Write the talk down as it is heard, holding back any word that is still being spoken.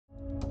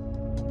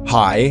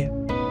Hi,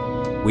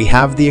 we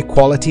have the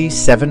equality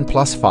 7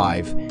 plus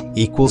 5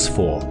 equals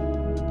 4.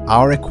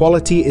 Our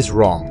equality is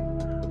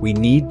wrong. We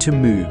need to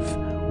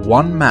move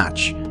one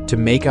match to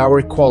make our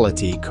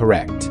equality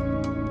correct.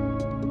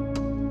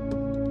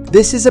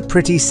 This is a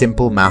pretty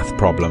simple math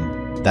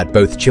problem that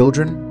both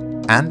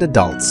children and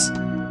adults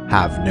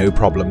have no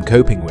problem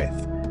coping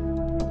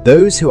with.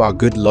 Those who are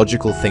good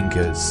logical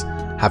thinkers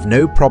have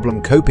no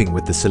problem coping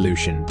with the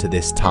solution to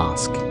this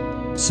task.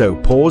 So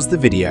pause the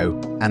video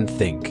and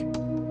think.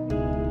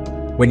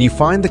 When you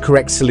find the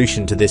correct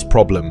solution to this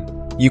problem,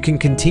 you can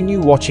continue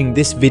watching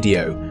this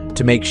video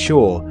to make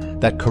sure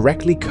that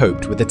correctly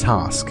coped with the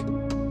task.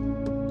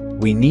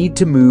 We need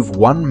to move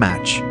one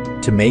match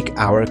to make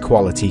our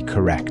equality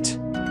correct.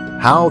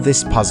 How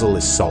this puzzle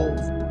is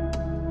solved.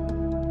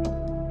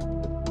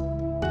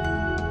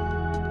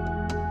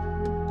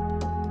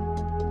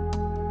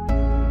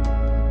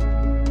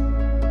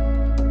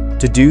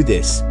 To do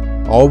this,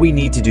 all we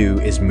need to do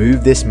is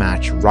move this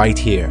match right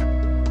here.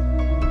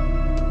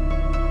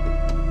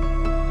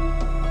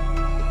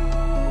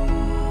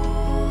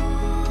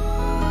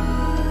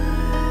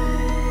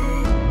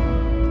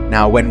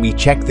 Now when we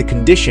check the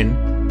condition,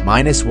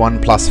 -1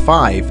 plus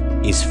 5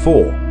 is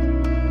 4,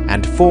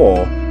 and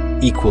 4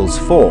 equals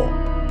 4.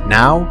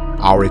 Now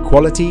our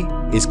equality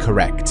is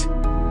correct.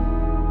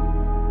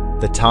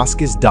 The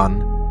task is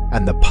done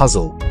and the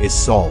puzzle is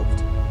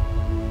solved.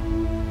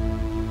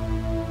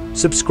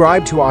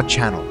 Subscribe to our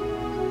channel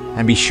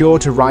and be sure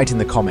to write in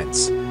the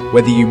comments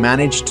whether you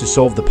managed to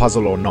solve the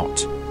puzzle or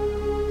not.